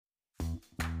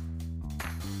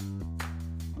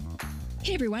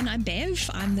Hey everyone, I'm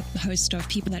Bev. I'm the host of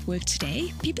People That Work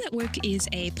Today. People That Work is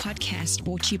a podcast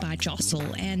brought to you by Jostle.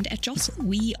 And at Jostle,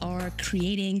 we are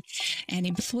creating an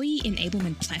employee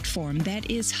enablement platform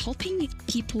that is helping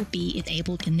people be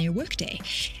enabled in their workday.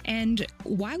 And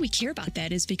why we care about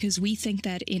that is because we think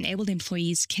that enabled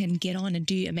employees can get on and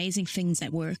do amazing things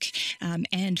at work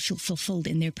and feel fulfilled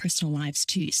in their personal lives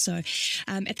too. So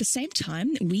at the same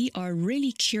time, we are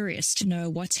really curious to know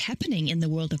what's happening in the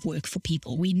world of work for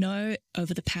people. We know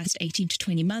over the past 18 to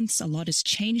 20 months, a lot has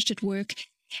changed at work.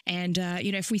 And,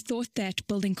 if we thought that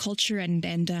building culture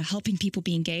and helping people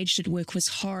be engaged at work was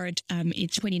hard in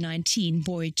 2019,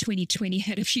 boy, 2020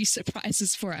 had a few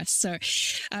surprises for us. So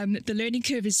the learning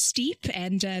curve is steep,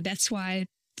 and that's why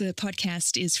the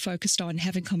podcast is focused on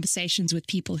having conversations with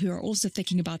people who are also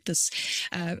thinking about this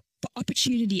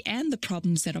opportunity and the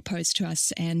problems that are posed to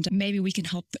us, and maybe we can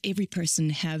help every person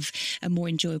have a more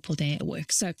enjoyable day at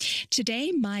work. So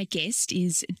today my guest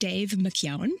is Dave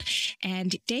McKeown,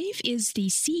 and Dave is the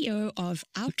CEO of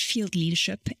Outfield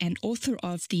Leadership and author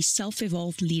of The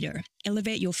Self-Evolved Leader: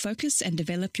 Elevate Your Focus and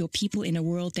Develop Your People in a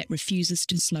World That Refuses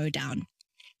to Slow Down.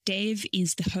 Dave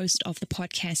is the host of the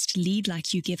podcast Lead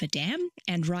Like You Give a Damn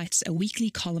and writes a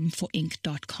weekly column for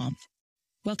Inc.com.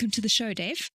 Welcome to the show,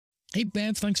 Dave. Hey,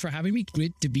 Bev, thanks for having me.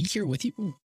 Great to be here with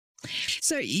you.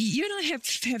 So you and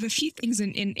I have a few things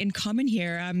in common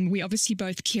here. We obviously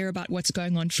both care about what's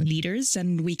going on for leaders,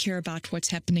 and we care about what's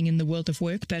happening in the world of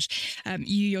work. But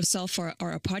you yourself are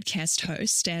a podcast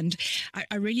host, and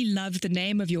I really love the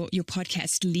name of your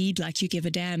podcast, Lead Like You Give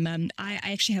a Damn. I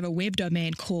actually have a web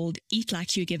domain called Eat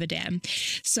Like You Give a Damn.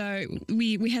 So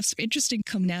we have some interesting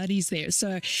commonalities there.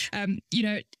 So,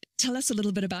 tell us a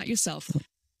little bit about yourself.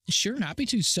 Sure, happy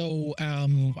to. So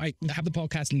I have the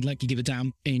podcast Lead Like You Give a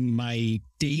Damn. In my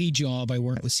day job, I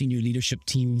work with senior leadership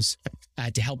teams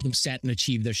to help them set and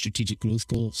achieve their strategic growth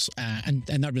goals. And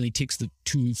that really takes the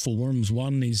two forms.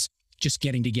 One is just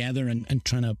getting together and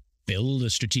trying to build a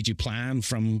strategic plan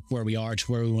from where we are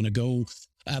to where we want to go.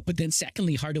 But then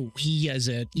secondly, how do we as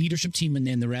a leadership team and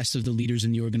then the rest of the leaders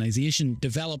in the organization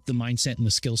develop the mindset and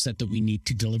the skill set that we need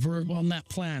to deliver on that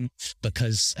plan?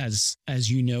 Because as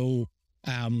you know,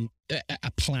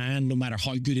 a plan, no matter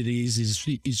how good it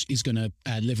is going to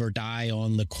live or die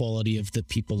on the quality of the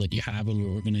people that you have in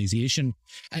your organization.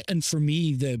 And for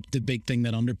me, the big thing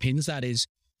that underpins that is,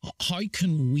 how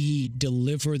can we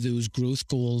deliver those growth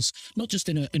goals, not just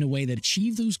in a way that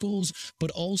achieve those goals,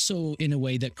 but also in a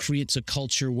way that creates a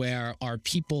culture where our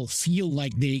people feel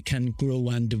like they can grow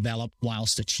and develop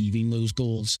whilst achieving those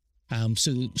goals.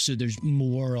 So there's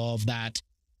more of that,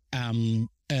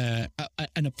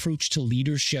 an approach to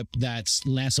leadership that's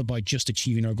less about just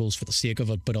achieving our goals for the sake of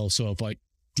it, but also about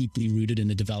deeply rooted in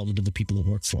the development of the people who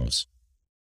work for us.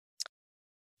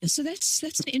 So that's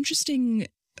an interesting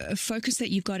focus that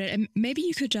you've got it. And maybe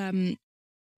you could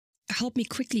help me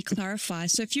quickly clarify.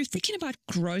 So if you're thinking about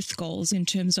growth goals in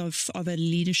terms of a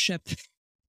leadership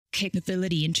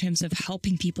capability, in terms of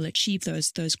helping people achieve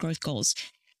those growth goals,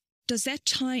 does that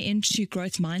tie into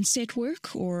growth mindset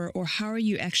work, or how are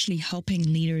you actually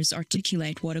helping leaders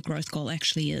articulate what a growth goal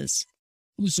actually is?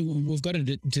 So we've got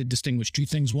to distinguish two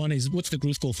things. One is, what's the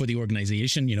growth goal for the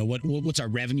organization? What's our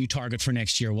revenue target for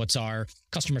next year? What's our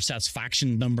customer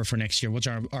satisfaction number for next year? What's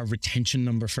our retention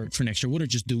number for next year? What are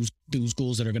just those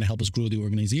goals that are going to help us grow the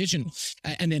organization?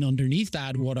 And then underneath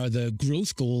that, what are the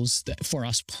growth goals for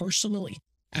us personally?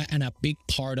 And a big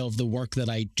part of the work that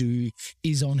I do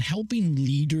is on helping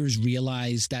leaders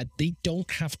realize that they don't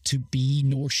have to be,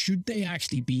 nor should they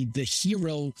actually be, the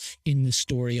hero in the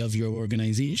story of your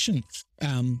organization.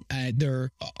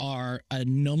 There are a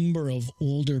number of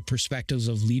older perspectives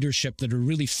of leadership that are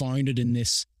really founded in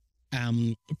this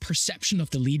perception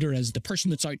of the leader as the person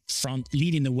that's out front,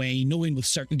 leading the way, knowing with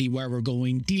certainty where we're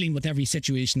going, dealing with every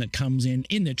situation that comes in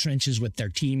the trenches with their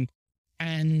team.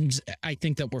 And I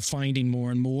think that we're finding more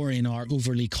and more in our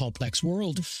overly complex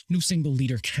world, no single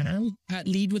leader can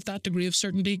lead with that degree of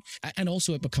certainty. And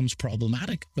also it becomes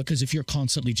problematic, because if you're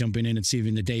constantly jumping in and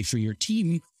saving the day for your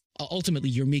team, ultimately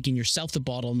you're making yourself the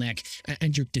bottleneck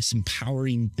and you're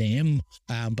disempowering them,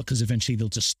 because eventually they'll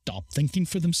just stop thinking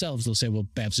for themselves. They'll say, well,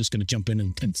 Bev's just going to jump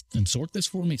in and sort this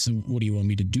for me. So what do you want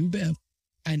me to do, Bev?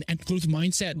 And growth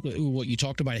mindset, what you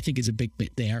talked about, I think is a big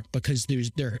bit there, because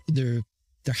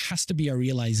there has to be a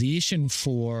realization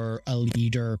for a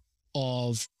leader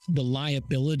of the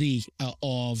liability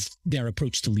of their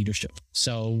approach to leadership.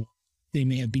 So they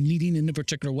may have been leading in a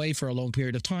particular way for a long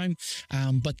period of time,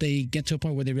 but they get to a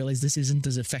point where they realize this isn't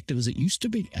as effective as it used to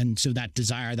be. And so that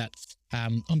desire, that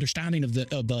understanding of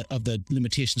the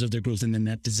limitations of their growth, and then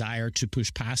that desire to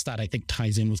push past that, I think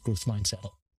ties in with growth mindset.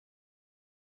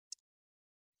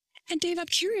 And Dave, I'm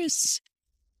curious,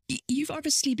 you've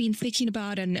obviously been thinking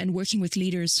about and working with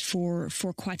leaders for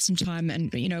quite some time,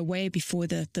 and way before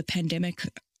the pandemic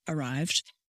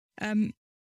arrived.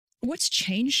 What's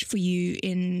changed for you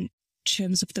in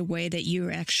terms of the way that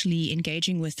you're actually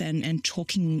engaging with and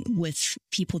talking with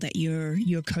people that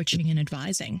you're coaching and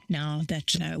advising now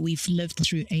that we've lived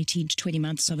through 18 to 20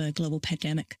 months of a global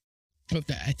pandemic?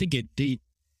 I think it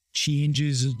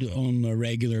changes on a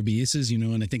regular basis,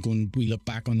 and I think when we look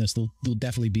back on this, there'll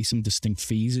definitely be some distinct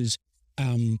phases.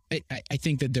 I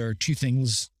think that there are two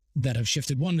things that have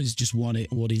shifted. One is just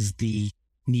what is the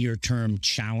near-term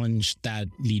challenge that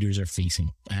leaders are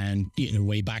facing. And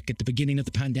way back at the beginning of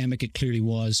the pandemic, it clearly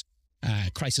was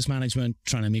crisis management,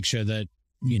 trying to make sure that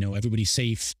everybody's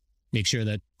safe, make sure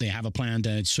that they have a plan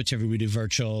to switch everybody to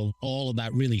virtual, all of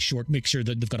that really short, make sure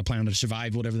that they've got a plan to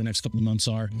survive whatever the next couple of months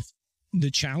are.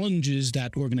 The challenges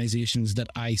that organizations that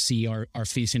I see are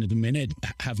facing at the minute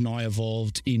have now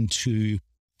evolved into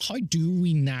how do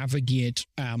we navigate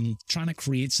trying to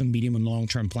create some medium and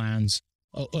long-term plans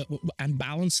and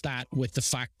balance that with the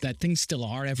fact that things still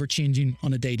are ever changing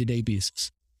on a day-to-day basis.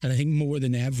 And I think more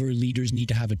than ever, leaders need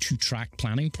to have a two-track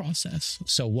planning process.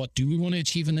 So what do we want to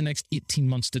achieve in the next 18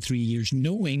 months to 3 years,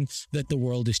 knowing that the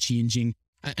world is changing?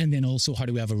 And then also, how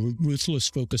do we have a ruthless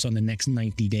focus on the next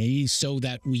 90 days so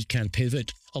that we can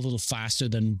pivot a little faster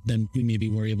than we maybe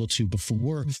were able to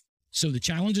before? So the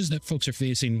challenges that folks are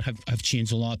facing have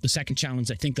changed a lot. The second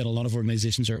challenge I think that a lot of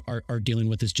organizations are dealing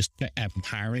with is just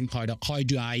hiring. How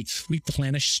do I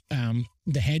replenish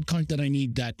the headcount that I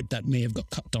need that may have got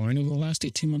cut down over the last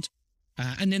 18 months?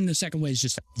 And then the second way is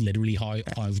just literally how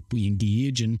we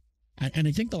engage. And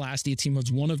I think the last 18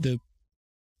 months, one of the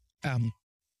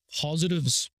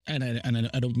positives, and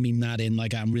I don't mean that in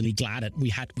like I'm really glad that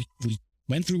we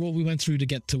went through what we went through to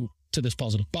get to this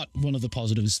positive, but one of the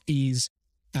positives is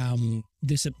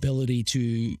this ability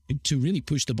to really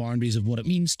push the boundaries of what it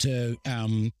means to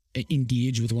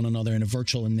engage with one another in a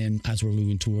virtual, and then as we're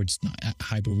moving towards a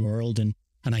hybrid world. And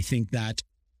I think that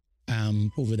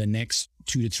over the next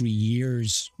 2 to 3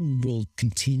 years, we'll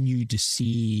continue to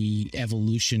see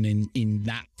evolution in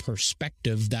that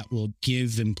perspective that will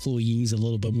give employees a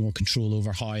little bit more control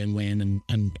over how and when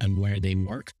and where they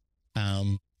work.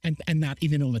 And that,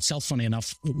 even in itself, funny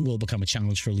enough, will become a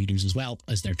challenge for leaders as well,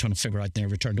 as they're trying to figure out their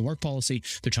return to work policy.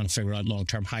 They're trying to figure out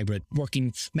long-term hybrid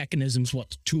working mechanisms,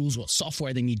 what tools, what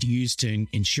software they need to use to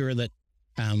ensure that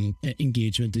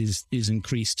engagement is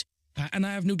increased. And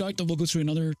I have no doubt that we'll go through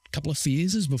another couple of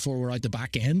phases before we're at the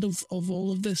back end of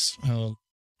all of this.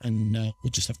 And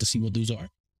we'll just have to see what those are.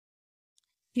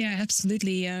 Yeah,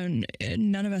 absolutely.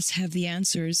 None of us have the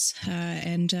answers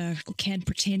and can't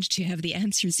pretend to have the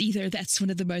answers either. That's one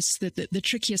of the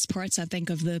trickiest parts, I think,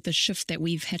 of the shift that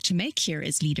we've had to make here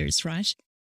as leaders, right?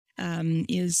 And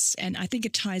I think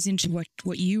it ties into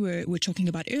what you were talking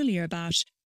about earlier about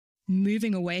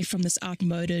moving away from this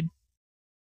outmoded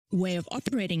way of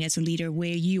operating as a leader, where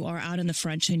you are out in the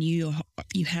front and you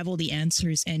have all the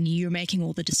answers and you're making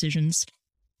all the decisions.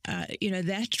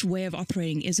 That way of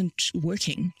operating isn't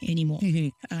working anymore.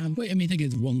 Mm-hmm. Well, I mean, I think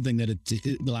it's one thing that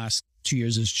the last 2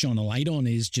 years has shone a light on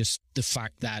is just the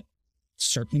fact that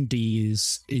certainty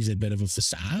is a bit of a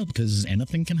facade, because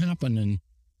anything can happen. And,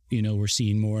 we're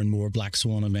seeing more and more black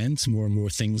swan events, more and more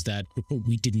things that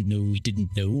we didn't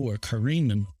know are occurring.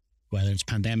 And whether it's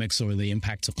pandemics or the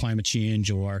impacts of climate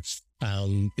change or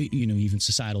even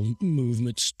societal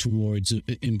movements towards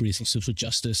embracing social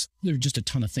justice. There are just a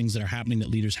ton of things that are happening that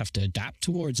leaders have to adapt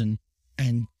towards, and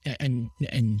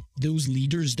those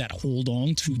leaders that hold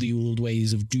on to the old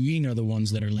ways of doing are the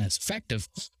ones that are less effective.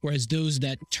 Whereas those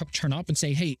that turn up and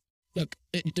say, "Hey, look,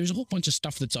 there's a whole bunch of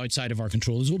stuff that's outside of our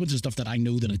control. There's a whole bunch of stuff that I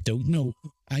know that I don't know.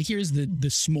 Here's the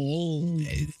small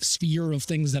sphere of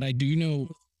things that I do know.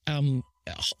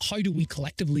 How do we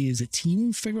collectively as a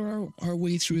team figure our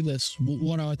way through this?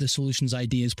 What are the solutions,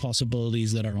 ideas,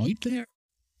 possibilities that are out there?"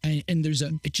 And there's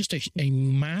just a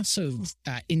massive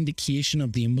indication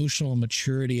of the emotional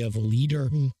maturity of a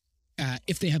leader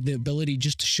if they have the ability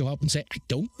just to show up and say, "I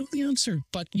don't know the answer,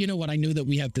 but you know what? I know that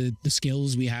we have the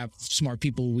skills, we have smart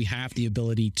people, we have the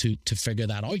ability to figure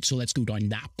that out. So let's go down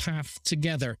that path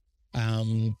together."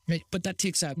 But that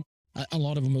takes a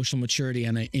lot of emotional maturity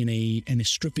and a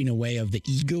stripping away of the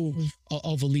ego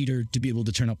of a leader to be able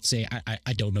to turn up and say,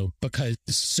 I don't know, because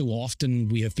so often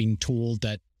we have been told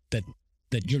that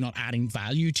you're not adding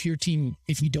value to your team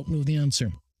if you don't know the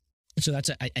answer. So that's,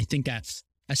 I think, a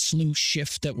slow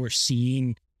shift that we're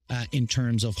seeing in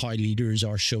terms of how leaders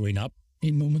are showing up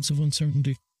in moments of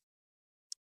uncertainty.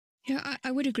 Yeah,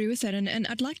 I would agree with that. And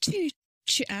I'd like to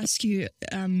to ask you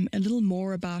a little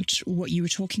more about what you were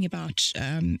talking about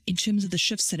in terms of the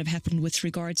shifts that have happened with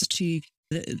regards to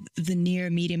the near,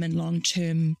 medium, and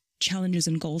long-term challenges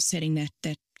and goal setting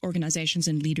that organizations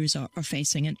and leaders are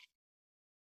facing. And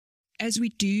as we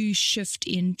do shift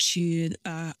into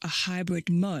a hybrid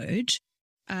mode,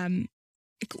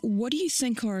 what do you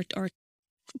think are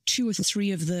two or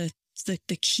three of the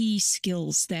key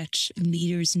skills that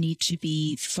leaders need to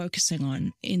be focusing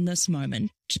on in this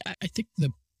moment? I think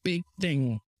the big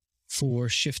thing for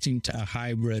shifting to a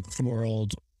hybrid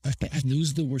world,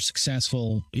 those that were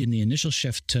successful in the initial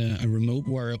shift to a remote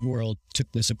world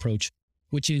took this approach,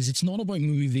 which is it's not about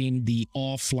moving the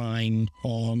offline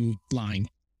online.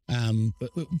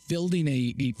 Building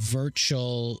a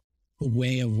virtual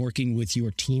way of working with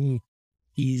your team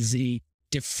is a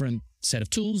different set of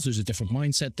tools. There's a different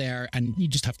mindset there, and you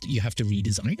have to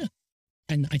redesign it.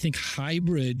 And I think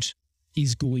hybrid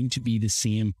is going to be the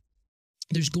same.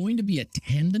 There's going to be a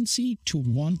tendency to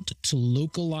want to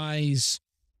localize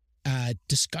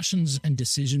discussions and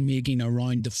decision making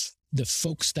around the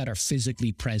folks that are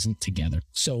physically present together.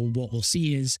 So what we'll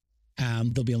see is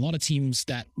there'll be a lot of teams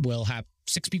that will have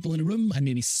 6 people in a room and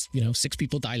maybe 6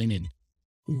 people dialing in.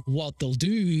 What they'll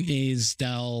do is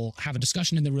they'll have a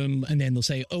discussion in the room, and then they'll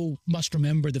say, oh, must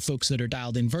remember the folks that are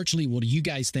dialed in virtually. What do you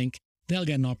guys think? They'll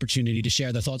get an opportunity to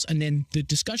share their thoughts. And then the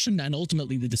discussion and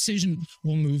ultimately the decision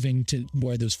will move into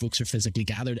where those folks are physically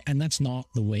gathered. And that's not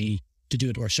the way to do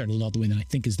it, or certainly not the way that I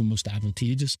think is the most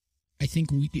advantageous. I think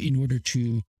in order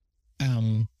to,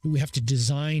 we have to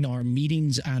design our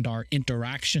meetings and our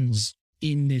interactions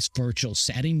in this virtual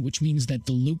setting, which means that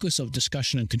the locus of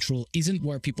discussion and control isn't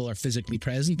where people are physically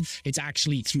present. It's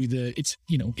actually through it's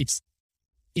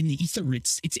in the ether,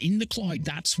 it's in the cloud.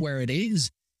 That's where it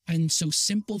is. And so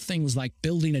simple things like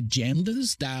building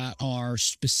agendas that are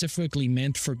specifically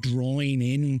meant for drawing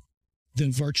in the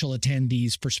virtual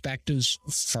attendees' perspectives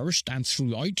first and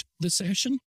throughout the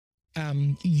session,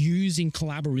 using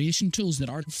collaboration tools that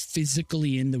aren't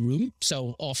physically in the room.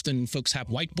 So often folks have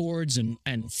whiteboards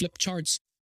and flip charts.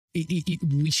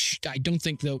 I don't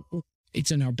think that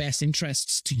it's in our best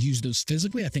interests to use those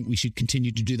physically. I think we should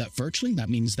continue to do that virtually. That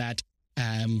means that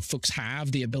folks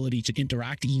have the ability to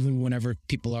interact even whenever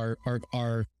people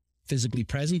are physically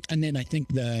present. And then I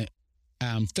think the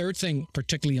third thing,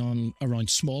 particularly around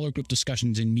smaller group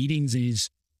discussions in meetings, is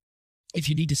if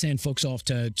you need to send folks off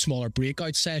to smaller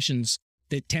breakout sessions,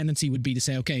 the tendency would be to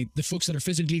say, okay, the folks that are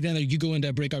physically there, you go into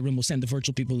a breakout room, we'll send the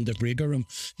virtual people into a breakout room.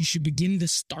 You should begin to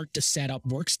start to set up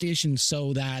workstations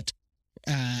so that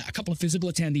a couple of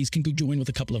physical attendees can go join with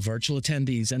a couple of virtual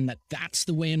attendees, and that's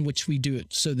the way in which we do it,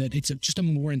 so that it's just a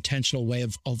more intentional way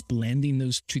of blending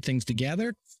those two things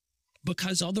together.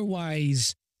 Because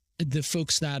otherwise, the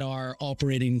folks that are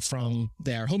operating from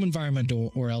their home environment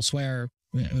or elsewhere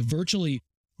virtually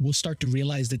will start to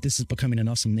realize that this is becoming an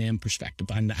us and them perspective,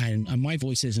 and my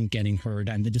voice isn't getting heard,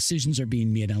 and the decisions are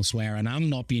being made elsewhere, and I'm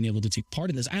not being able to take part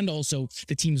of this, and also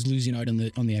the team's losing out on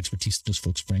the expertise that those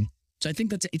folks bring. So I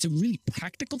think it's a really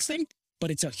practical thing, but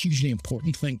it's a hugely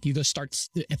important thing. You got to start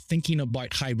thinking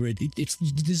about hybrid. It's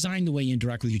designed the way you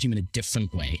interact with your team in a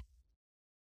different way.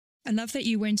 I love that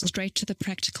you went straight to the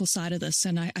practical side of this.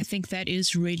 And I think that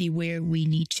is really where we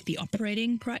need to be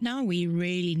operating right now. We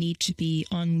really need to be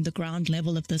on the ground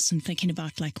level of this and thinking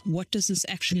about, like, what does this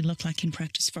actually look like in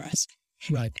practice for us?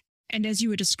 Right. And as you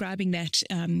were describing that,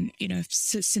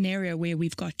 scenario where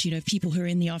we've got, people who are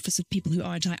in the office and people who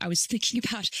aren't, I was thinking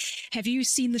about, have you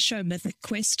seen the show Mythic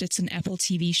Quest? It's an Apple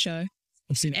TV show.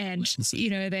 I've seen it. And,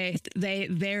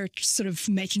 they're sort of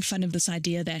making fun of this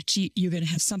idea that you're going to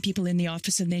have some people in the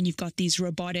office, and then you've got these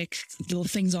robotic little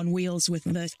things on wheels with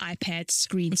the iPad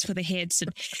screens for the heads.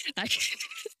 And like,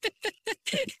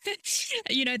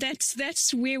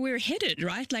 that's where we're headed,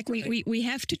 right? Like we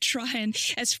have to try, and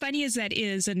as funny as that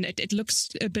is, and it looks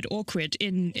a bit awkward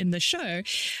in the show,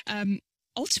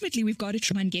 ultimately, we've got to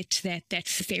try and get to that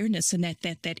fairness and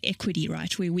that equity,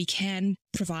 right, where we can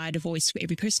provide a voice for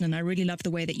every person. And I really love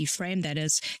the way that you frame that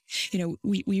as,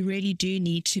 we really do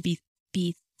need to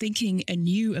be thinking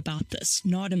anew about this,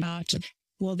 not about,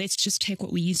 well, let's just take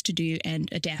what we used to do and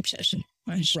adapt it.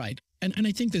 Right. And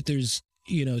I think that there's,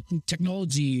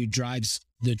 technology drives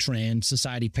the trend,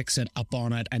 society picks it up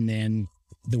on it, and then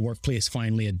the workplace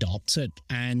finally adopts it.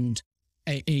 And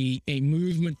a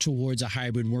movement towards a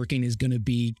hybrid working is going to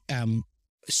be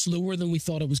slower than we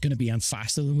thought it was going to be and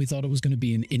faster than we thought it was going to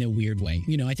be in a weird way.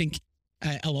 I think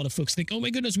a lot of folks think, oh my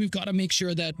goodness, we've got to make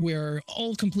sure that we're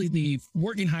all completely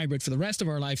working hybrid for the rest of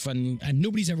our life, and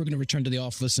nobody's ever going to return to the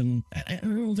office. And I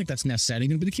don't think that's necessarily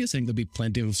going to be the case. I think there'll be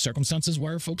plenty of circumstances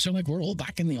where folks are like, we're all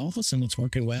back in the office and it's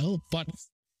working well. But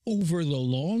over the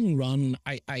long run,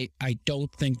 I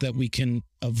don't think that we can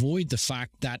avoid the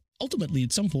fact that ultimately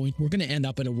at some point we're going to end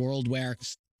up in a world where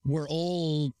we're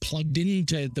all plugged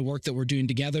into the work that we're doing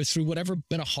together through whatever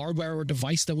bit of hardware or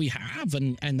device that we have.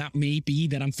 And that may be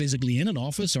that I'm physically in an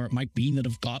office, or it might be that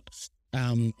I've got,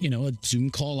 a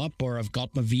Zoom call up, or I've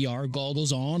got my VR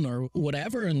goggles on or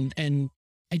whatever. And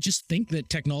I just think that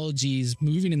technology is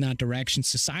moving in that direction.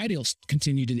 Society will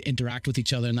continue to interact with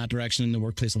each other in that direction, and the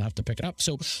workplace will have to pick it up.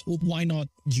 So why not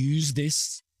use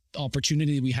this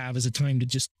opportunity we have as a time to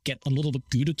just get a little bit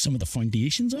good at some of the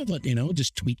foundations of it,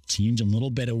 just tweak, change a little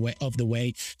bit of the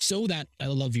way, so that, I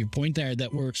love your point there,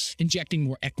 that we're injecting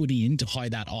more equity into how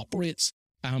that operates,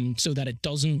 so that it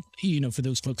doesn't, for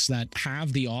those folks that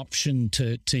have the option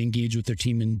to engage with their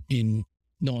team in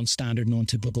non-standard,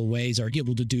 non-typical ways, are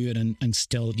able to do it and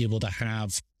still be able to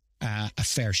have a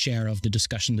fair share of the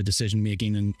discussion, the decision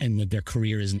making, and that their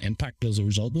career isn't impacted as a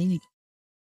result of it.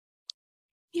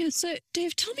 Yeah, so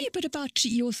Dave, tell me a bit about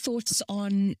your thoughts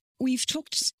on, we've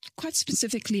talked quite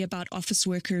specifically about office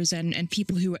workers and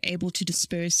people who are able to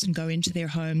disperse and go into their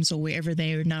homes or wherever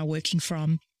they are now working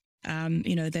from.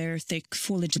 They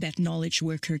fall into that knowledge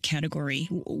worker category.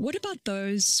 What about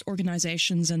those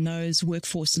organizations and those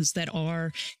workforces that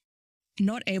are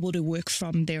not able to work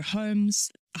from their homes?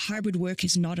 Hybrid work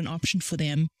is not an option for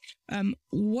them.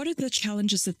 What are the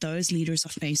challenges that those leaders are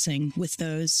facing with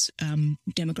those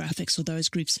demographics or those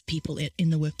groups of people in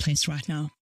the workplace right now?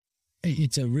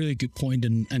 It's a really good point,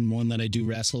 and one that I do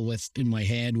wrestle with in my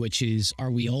head, which is,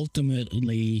 are we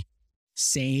ultimately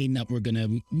saying that we're going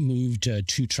to move to a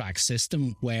two-track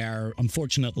system where,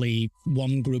 unfortunately,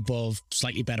 one group of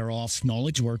slightly better off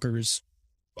knowledge workers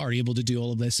are able to do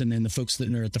all of this, and then the folks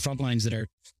that are at the front lines that are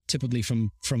typically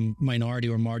from minority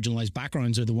or marginalized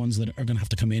backgrounds are the ones that are going to have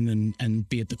to come in and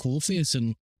be at the coalface,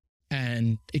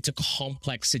 and it's a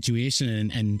complex situation,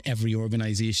 and every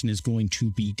organization is going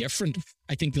to be different.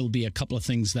 I think there'll be a couple of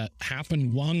things that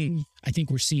happen. One, I think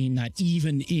we're seeing that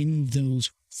even in those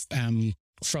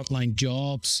frontline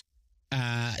jobs,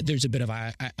 there's a bit of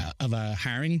a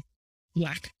hiring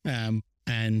lack,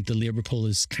 and the labor pool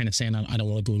is kind of saying, I don't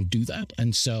want to go and do that.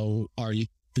 And so the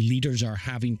leaders are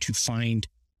having to find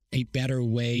a better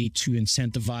way to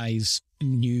incentivize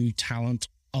new talent,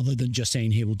 other than just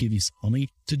saying, hey, we'll give you some money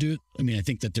to do it. I mean, I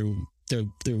think that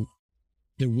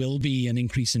there will be an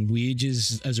increase in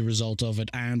wages as a result of it,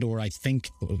 or I think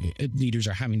leaders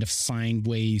are having to find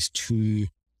ways to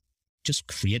just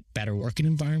create better working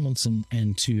environments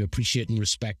and to appreciate and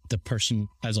respect the person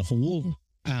as a whole.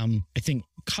 I think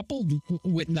coupled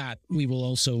with that, we will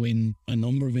also, in a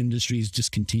number of industries,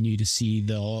 just continue to see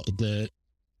the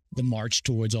march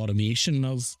towards automation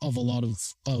of a lot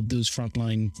of those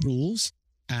frontline roles.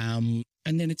 And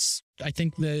then I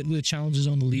think the challenge is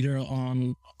on the leader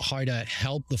on how to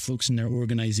help the folks in their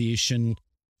organization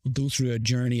go through a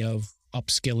journey of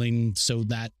upskilling so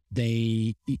that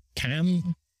they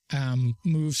can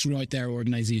move throughout their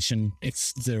organization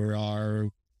if there are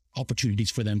opportunities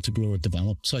for them to grow or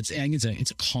develop. So I think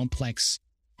it's a complex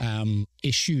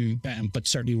issue, but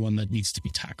certainly one that needs to be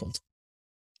tackled.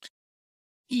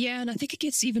 Yeah, and I think it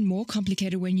gets even more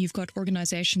complicated when you've got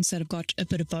organizations that have got a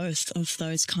bit of both of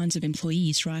those kinds of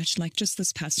employees, right? Like just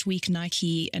this past week,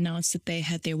 Nike announced that they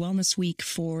had their wellness week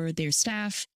for their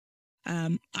staff.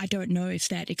 I don't know if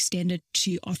that extended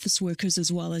to office workers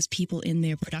as well as people in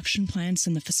their production plants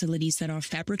and the facilities that are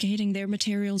fabricating their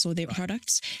materials or their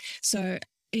products. So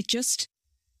it just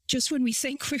when we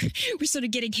think we're sort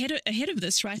of getting ahead of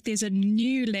this, right? There's a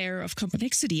new layer of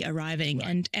complexity arriving,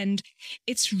 right. and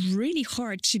it's really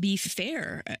hard to be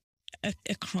fair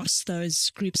across those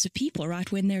groups of people,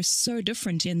 right? When they're so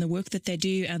different in the work that they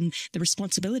do and the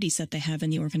responsibilities that they have in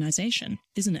the organization,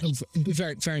 isn't it?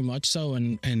 Very, very much so,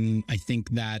 and I think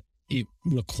that it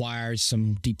requires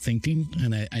some deep thinking,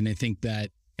 and I think that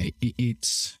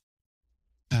it's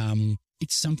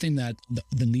something that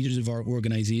the leaders of our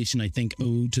organization, I think,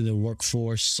 owe to the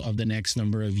workforce of the next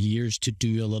number of years to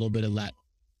do a little bit of that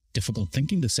difficult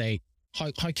thinking to say,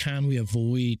 how can we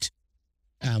avoid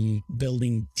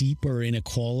building deeper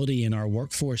inequality in our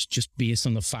workforce just based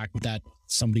on the fact that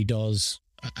somebody does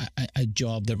a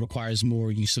job that requires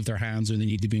more use of their hands, or they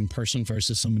need to be in person,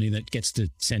 versus somebody that gets to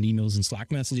send emails and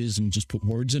Slack messages and just put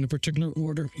words in a particular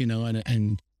order,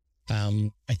 and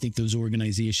I think those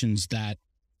organizations that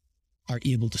are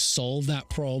able to solve that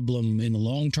problem in the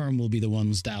long term will be the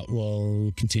ones that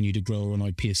will continue to grow and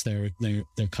outpace their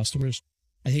customers.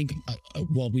 I think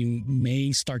what we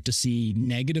may start to see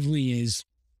negatively is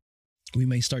we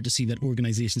may start to see that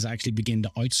organizations actually begin to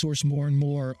outsource more and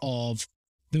more of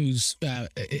those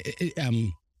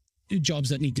jobs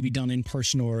that need to be done in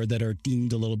person or that are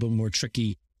deemed a little bit more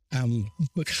tricky.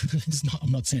 Because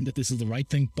I'm not saying that this is the right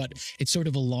thing, but it sort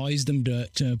of allows them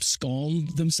to scorn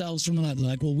themselves from that.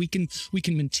 Like, well, we can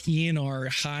maintain our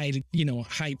high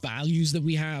values that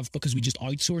we have because we just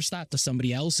outsource that to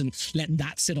somebody else and let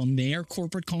that sit on their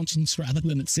corporate conscience rather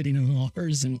than it sitting on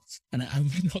ours. And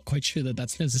I'm not quite sure that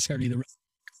that's necessarily the right.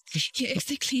 Yeah,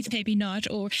 ethically, maybe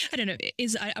not, or I don't know.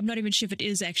 I'm not even sure if it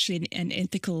is actually an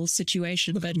ethical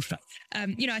situation, but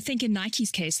I think in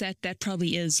Nike's case, that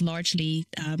probably is largely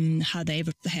how they've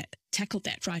tackled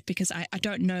that, right? Because I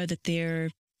don't know that their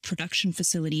production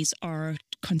facilities are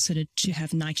considered to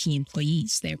have Nike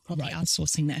employees. They're probably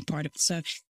outsourcing that part of it. So,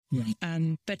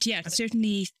 but yeah,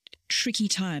 certainly tricky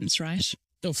times, right?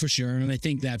 Oh, for sure. And I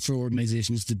think that for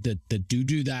organizations that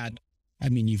do that, I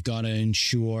mean, you've got to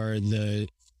ensure the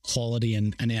quality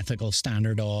and ethical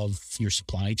standard of your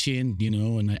supply chain,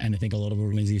 and I think a lot of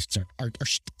organizations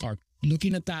are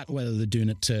looking at that, whether they're doing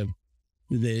it to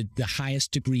the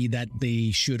highest degree that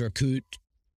they should or could,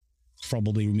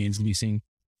 probably remains to be seen.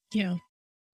 Yeah.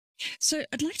 So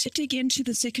I'd like to dig into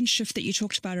the second shift that you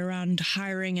talked about around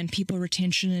hiring and people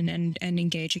retention and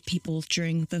engaging people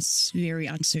during this very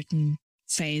uncertain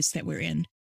phase that we're in.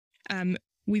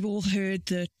 We've all heard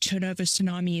the turnover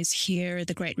tsunami is here.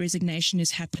 The great resignation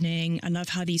is happening. I love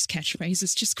how these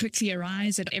catchphrases just quickly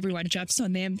arise and everyone jumps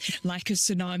on them like a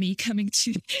tsunami coming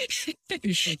to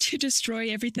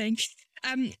destroy everything.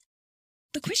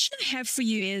 The question I have for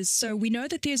you is, so we know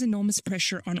that there's enormous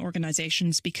pressure on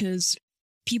organizations because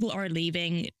people are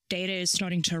leaving. Data is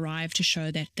starting to arrive to show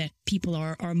that people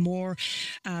are more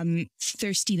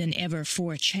thirsty than ever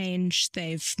for a change.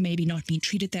 They've maybe not been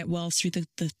treated that well through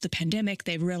the pandemic.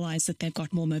 They've realized that they've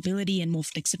got more mobility and more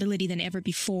flexibility than ever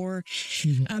before.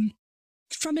 Mm-hmm.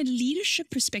 From a leadership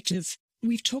perspective,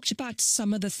 we've talked about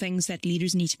some of the things that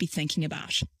leaders need to be thinking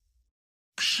about.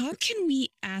 How can we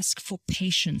ask for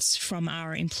patience from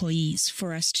our employees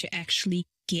for us to actually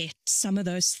get some of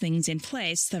those things in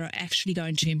place that are actually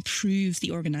going to improve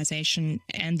the organization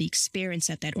and the experience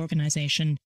at that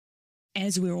organization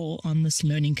as we're all on this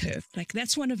learning curve? Like,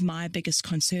 that's one of my biggest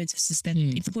concerns is that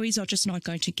employees are just not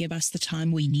going to give us the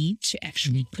time we need to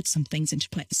actually put some things into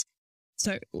place.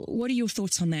 So what are your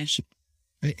thoughts on that?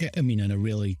 I mean, in a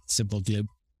really simple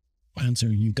answer,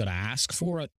 you've got to ask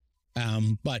for it.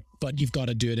 But you've got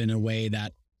to do it in a way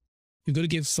that you've got to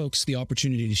give folks the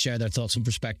opportunity to share their thoughts and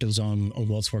perspectives on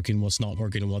what's working, what's not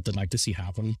working, and what they'd like to see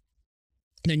happen. And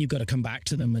then you've got to come back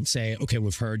to them and say, okay,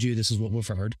 we've heard you. This is what we've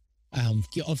heard.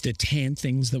 Of the 10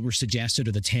 things that were suggested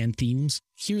or the 10 themes,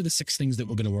 here are the 6 things that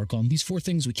we're going to work on. These 4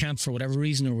 things we can't for whatever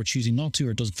reason, or we're choosing not to,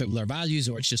 or it doesn't fit with our values,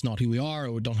 or it's just not who we are,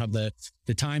 or we don't have the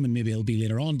time, and maybe it'll be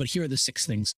later on. But here are the 6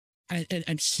 things.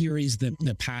 And here is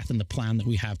the path and the plan that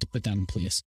we have to put that in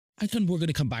place. And we're going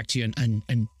to come back to you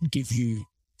and give you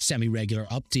semi-regular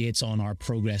updates on our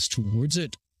progress towards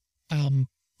it.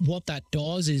 What that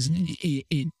does is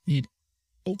it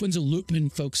opens a loop in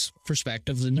folks'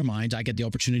 perspectives in their minds. I get the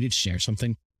opportunity to share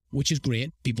something, which is great.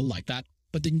 People like that.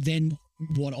 But then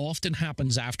what often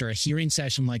happens after a hearing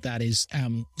session like that is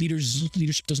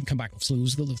leadership doesn't come back with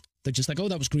flows. They're just like, oh,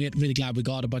 that was great. Really glad we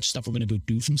got a bunch of stuff. We're going to go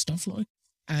do some stuff like.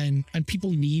 And people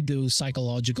need those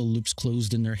psychological loops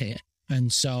closed in their head.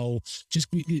 And so just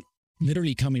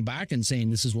literally coming back and saying,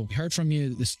 this is what we heard from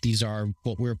you. These are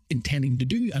what we're intending to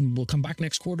do. And we'll come back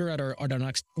next quarter at our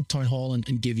next town hall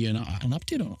and give you an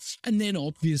update on it. And then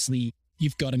obviously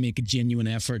you've got to make a genuine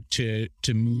effort to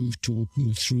move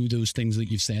through those things that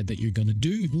you've said that you're going to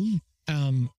do.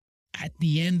 At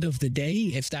the end of the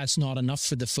day, if that's not enough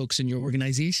for the folks in your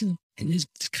organization, and there's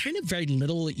kind of very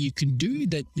little that you can do,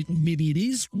 that maybe it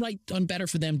is right and better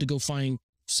for them to go find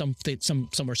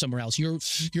somewhere else. You're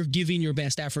giving your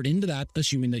best effort into that,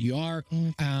 assuming that you are.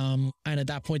 And at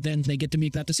that point, then they get to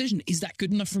make that decision. Is that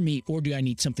good enough for me, or do I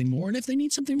need something more? And if they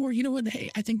need something more, you know what?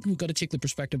 Hey, I think we've got to take the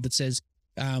perspective that says,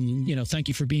 thank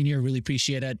you for being here. Really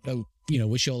appreciate it.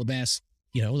 Wish you all the best.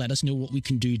 Let us know what we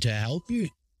can do to help you.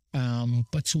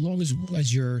 But so long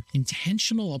as you're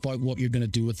intentional about what you're going to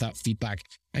do with that feedback,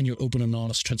 and you're open and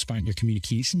honest, transparent in your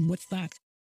communication with that,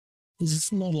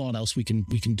 there's not a lot else we can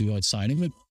do outside of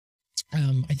it.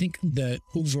 I think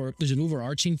there's an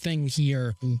overarching thing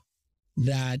here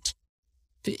that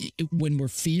when we're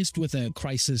faced with a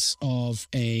crisis of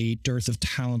a dearth of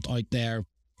talent out there,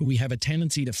 we have a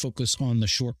tendency to focus on the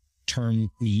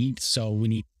short-term need. So we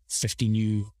need 50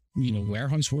 new,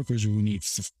 warehouse workers, or we need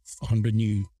 100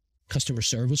 new customer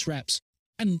service reps.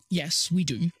 And yes, we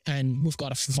do. And we've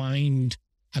got to find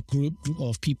a group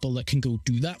of people that can go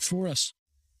do that for us.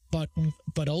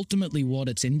 But ultimately what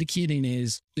it's indicating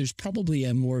is there's probably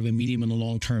a more of a medium and a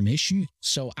long-term issue.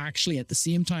 So actually at the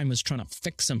same time as trying to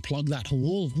fix and plug that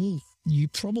hole, you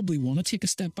probably want to take a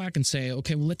step back and say,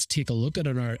 okay, well, let's take a look at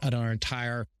our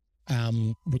entire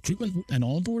recruitment and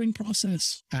onboarding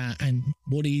process, and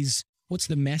what's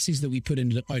the message that we put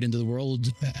out into the world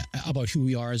about who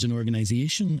we are as an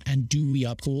organization, and do we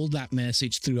uphold that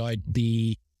message throughout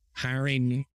the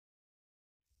hiring,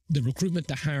 the recruitment,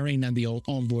 the hiring, and the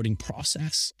onboarding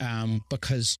process?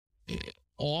 Because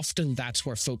often that's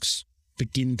where folks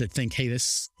begin to think, hey,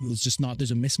 this was just not,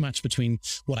 there's a mismatch between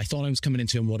what I thought I was coming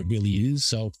into and what it really is.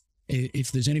 So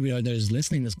if there's anybody out there that's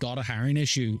listening that's got a hiring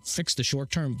issue, fix the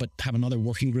short term, but have another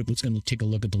working group that's going to take a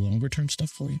look at the longer term stuff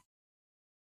for you.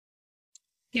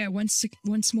 Yeah, once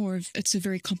more, it's a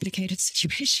very complicated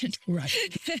situation. Right.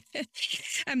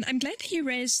 I'm glad that you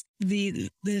raised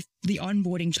the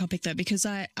onboarding topic though, because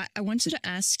I wanted to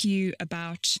ask you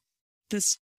about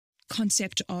this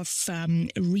concept of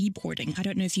reboarding. I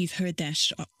don't know if you've heard that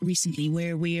recently,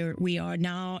 where we are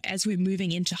now, as we're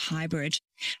moving into hybrid,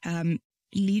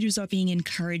 leaders are being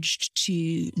encouraged to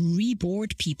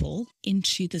reboard people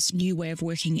into this new way of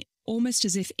working, almost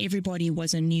as if everybody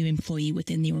was a new employee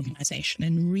within the organization,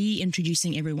 and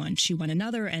reintroducing everyone to one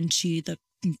another and to the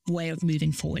way of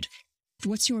moving forward.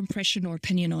 What's your impression or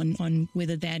opinion on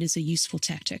whether that is a useful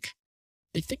tactic?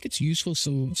 I think it's useful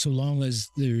so long as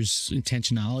there's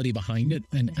intentionality behind it.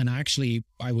 And actually,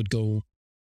 I would go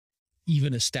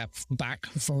even a step back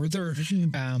further.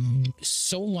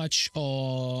 So much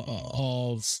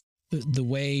of the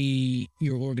way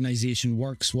your organization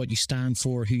works, what you stand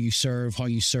for, who you serve, how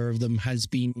you serve them, has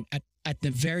been at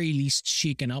the very least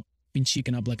shaken up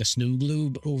like a snow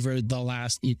globe over the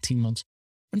last 18 months.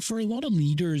 And for a lot of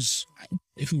leaders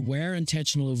who were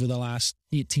intentional over the last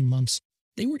 18 months,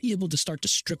 they were able to start to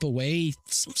strip away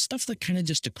some stuff that kind of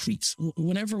just accretes.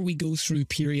 Whenever we go through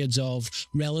periods of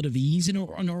relative ease in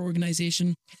our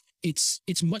organization, it's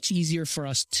much easier for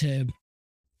us to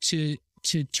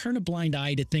turn a blind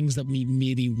eye to things that we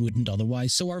maybe wouldn't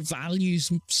otherwise. So our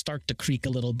values start to creak a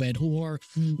little bit, or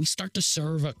we start to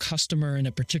serve a customer in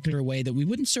a particular way that we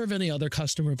wouldn't serve any other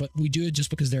customer, but we do it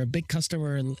just because they're a big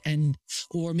customer, and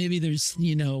or maybe there's,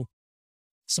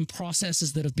 some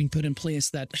processes that have been put in place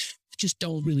that just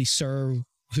don't really serve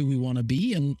who we want to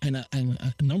be. And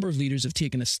a number of leaders have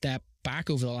taken a step back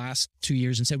over the last 2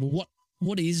 years and said, well,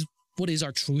 what is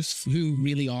our truth? Who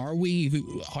really are we?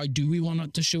 How do we want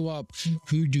it to show up?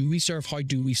 Who do we serve? How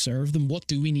do we serve them? What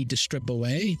do we need to strip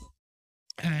away?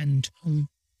 And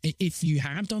if you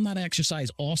have done that exercise,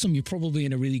 awesome. You're probably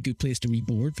in a really good place to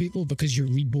reboard people, because you're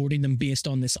reboarding them based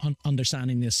on this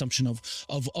understanding, the assumption of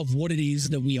what it is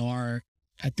that we are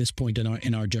at this point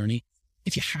in our journey.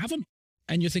 If you haven't,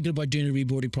 and you're thinking about doing a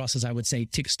reboarding process, I would say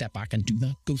take a step back and do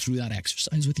that. Go through that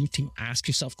exercise with your team. Ask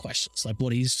yourself questions like,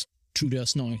 what is true to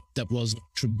us now that wasn't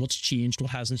true? What's changed?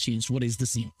 What hasn't changed? What is the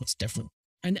same? What's different?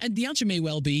 And the answer may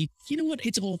well be, you know what,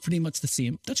 it's all pretty much the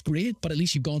same. That's great, but at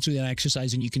least you've gone through that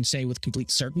exercise and you can say with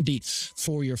complete certainty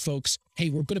for your folks,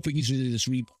 hey, we're going to put you through this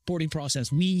reboarding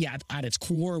process. We, at its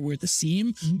core, we're the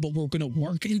same, but we're going to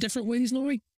work in different ways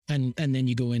now. And then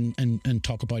you go in and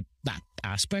talk about that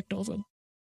aspect of it.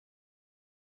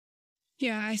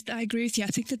 Yeah, I agree with you. I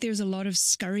think that there's a lot of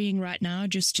scurrying right now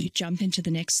just to jump into the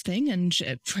next thing. And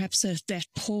perhaps that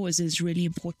pause is really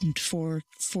important for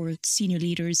senior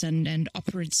leaders and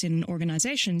operatives in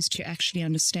organizations to actually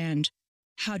understand,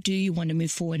 how do you want to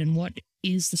move forward, and what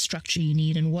is the structure you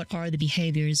need, and what are the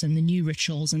behaviors and the new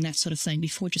rituals and that sort of thing,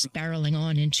 before just barreling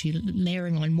on into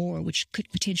layering on more, which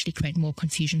could potentially create more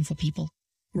confusion for people.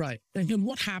 Right. And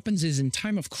what happens is, in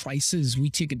time of crisis, we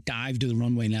take a dive to the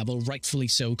runway level, rightfully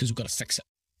so, because we've got to fix it.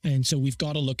 And so we've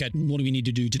got to look at, what do we need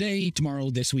to do today, tomorrow,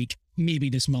 this week, maybe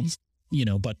this month,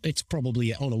 but it's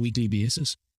probably on a weekly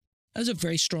basis. There's a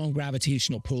very strong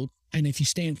gravitational pull. And if you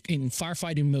stay in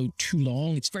firefighting mode too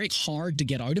long, it's very hard to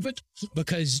get out of it,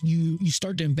 because you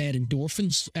start to embed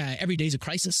endorphins. Every day's a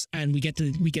crisis, and we get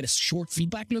a short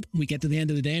feedback loop. We get to the end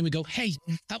of the day and we go, hey,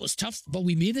 that was tough, but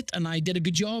we made it and I did a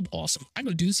good job. Awesome. I'm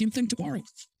going to do the same thing tomorrow.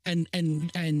 And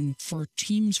for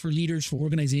teams, for leaders, for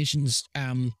organizations,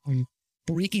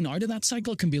 breaking out of that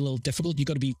cycle can be a little difficult. You've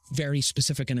got to be very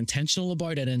specific and intentional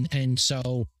about it. And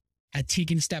so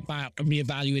taking a step back and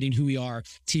reevaluating who we are,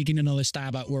 taking another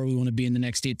stab at where we want to be in the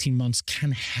next 18 months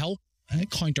can help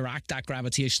counteract that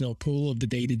gravitational pull of the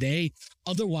day-to-day.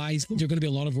 Otherwise, there are going to be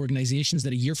a lot of organizations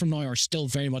that a year from now are still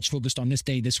very much focused on this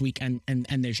day, this week, and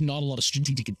there's not a lot of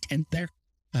strategic intent there.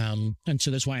 And so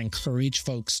that's why I encourage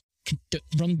folks to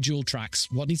run dual tracks.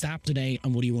 What needs to happen today,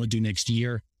 and what do you want to do next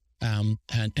year? And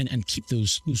keep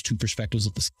those two perspectives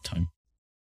at the same time.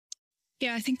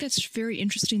 Yeah, I think that's very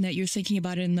interesting that you're thinking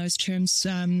about it in those terms.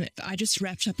 I just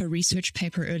wrapped up a research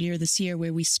paper earlier this year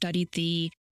where we studied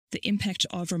the impact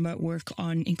of remote work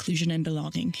on inclusion and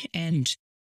belonging. And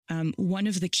one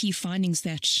of the key findings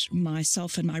that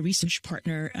myself and my research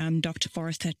partner, Dr.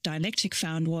 Barth at Dialectic,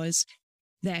 found was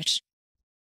that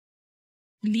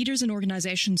leaders and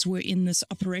organizations were in this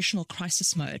operational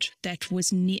crisis mode that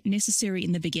was necessary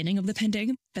in the beginning of the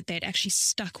pandemic, but they'd actually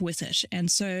stuck with it. And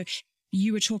so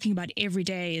you were talking about every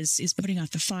day is putting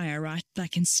out the fire, right?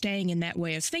 Like, and staying in that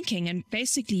way of thinking. And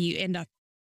basically you end up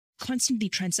constantly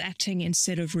transacting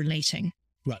instead of relating.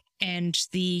 Right. And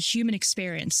the human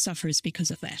experience suffers because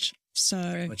of that.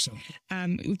 So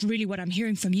really what I'm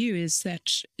hearing from you is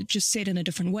that, just said in a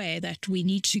different way, that we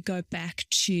need to go back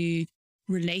to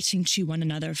relating to one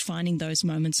another, finding those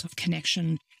moments of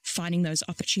connection, finding those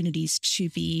opportunities to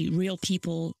be real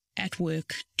people at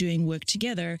work, doing work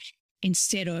together,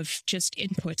 instead of just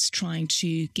inputs trying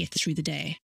to get through the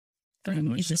day.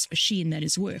 Is this machine that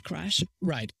is work, right?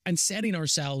 Right. And setting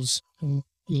ourselves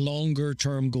longer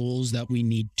term goals that we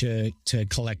need to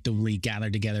collectively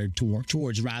gather together to work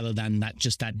towards, rather than that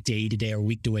day-to-day or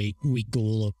week-to-week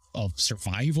goal of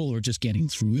survival or just getting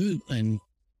through it. And,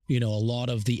 you know, a lot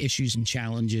of the issues and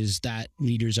challenges that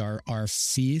leaders are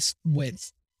faced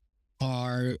with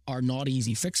are not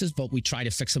easy fixes, but we try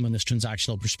to fix them in this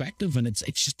transactional perspective, and it's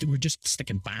just, we're just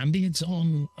sticking band-aids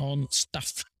on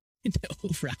stuff, you know,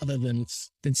 rather than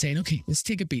saying, okay, let's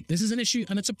take a beat. This is an issue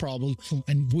and it's a problem,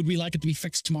 and would we like it to be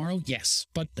fixed tomorrow? Yes,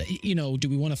 but you know, do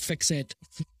we want to fix it?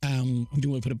 Do we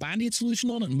want to put a band-aid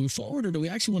solution on it and move forward, or do we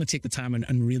actually want to take the time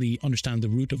and really understand the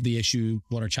root of the issue,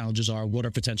 what our challenges are, what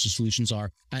our potential solutions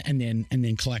are, and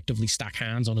then collectively stack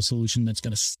hands on a solution that's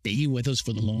going to stay with us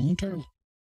for the long term?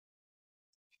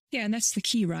 Yeah, and that's the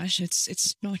key, right?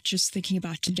 It's not just thinking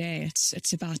about today.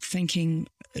 It's about thinking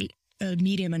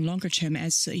medium and longer term,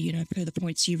 as you know, per the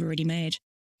points you've already made.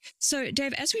 So,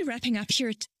 Dave, as we're wrapping up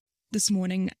here this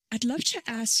morning, I'd love to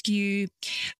ask you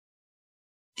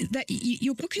that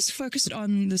your book is focused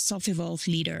on the self-evolved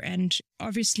leader, and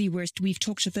obviously we've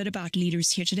talked a bit about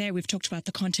leaders here today. We've talked about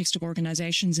the context of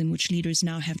organizations in which leaders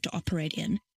now have to operate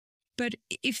in. But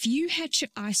if you had to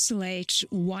isolate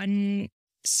one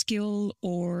skill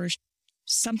or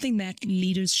something that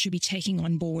leaders should be taking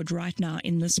on board right now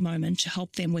in this moment to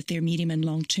help them with their medium and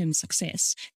long-term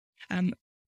success,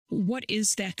 what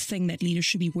is that thing that leaders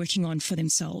should be working on for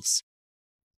themselves?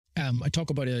 I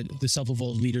talk about the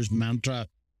self-evolved leaders mantra,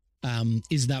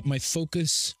 is that my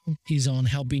focus is on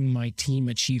helping my team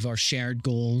achieve our shared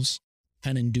goals,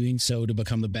 and in doing so to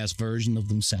become the best version of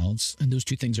themselves. And those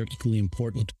two things are equally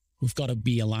important. We've got to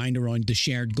be aligned around the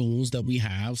shared goals that we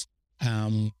have.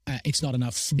 It's not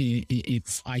enough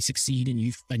if I succeed and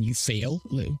you fail,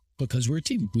 because we're a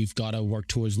team. We've got to work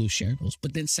towards those shared goals.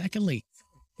 But then secondly,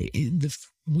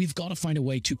 we've got to find a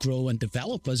way to grow and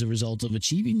develop as a result of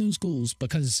achieving those goals,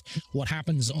 because what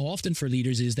happens often for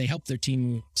leaders is they help their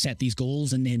team set these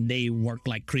goals, and then they work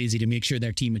like crazy to make sure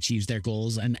their team achieves their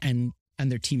goals, and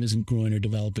their team isn't growing or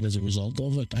developing as a result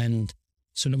of it. And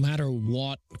so no matter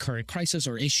what current crisis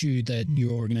or issue that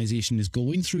your organization is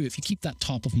going through, if you keep that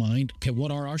top of mind, okay,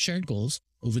 what are our shared goals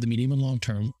over the medium and long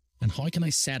term? And how can I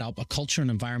set up a culture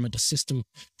and environment, a system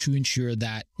to ensure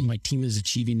that my team is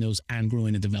achieving those and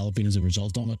growing and developing as a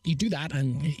result of it? You do that,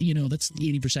 and you know, that's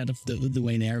 80% of the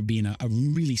way there, being a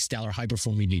really stellar,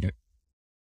 high-performing leader.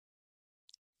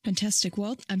 Fantastic.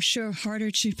 Well, I'm sure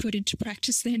harder to put into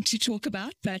practice than to talk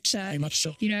about, but very much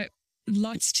so. You know,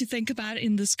 lots to think about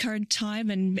in this current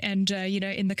time, and you know,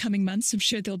 in the coming months, I'm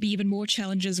sure there'll be even more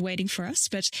challenges waiting for us.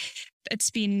 But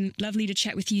it's been lovely to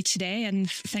chat with you today, and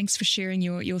thanks for sharing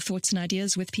your thoughts and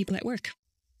ideas with people at work.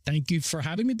 Thank you for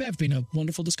having me, Bev. Been a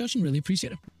wonderful discussion. Really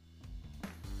appreciate it.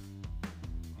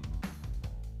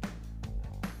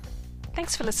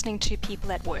 Thanks for listening to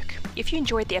People at Work. If you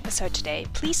enjoyed the episode today,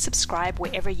 please subscribe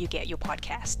wherever you get your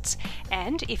podcasts.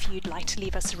 And if you'd like to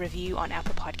leave us a review on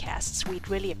Apple Podcasts, we'd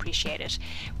really appreciate it.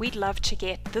 We'd love to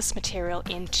get this material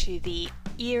into the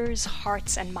ears,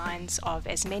 hearts, and minds of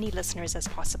as many listeners as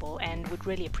possible, and would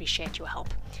really appreciate your help.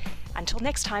 Until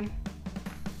next time.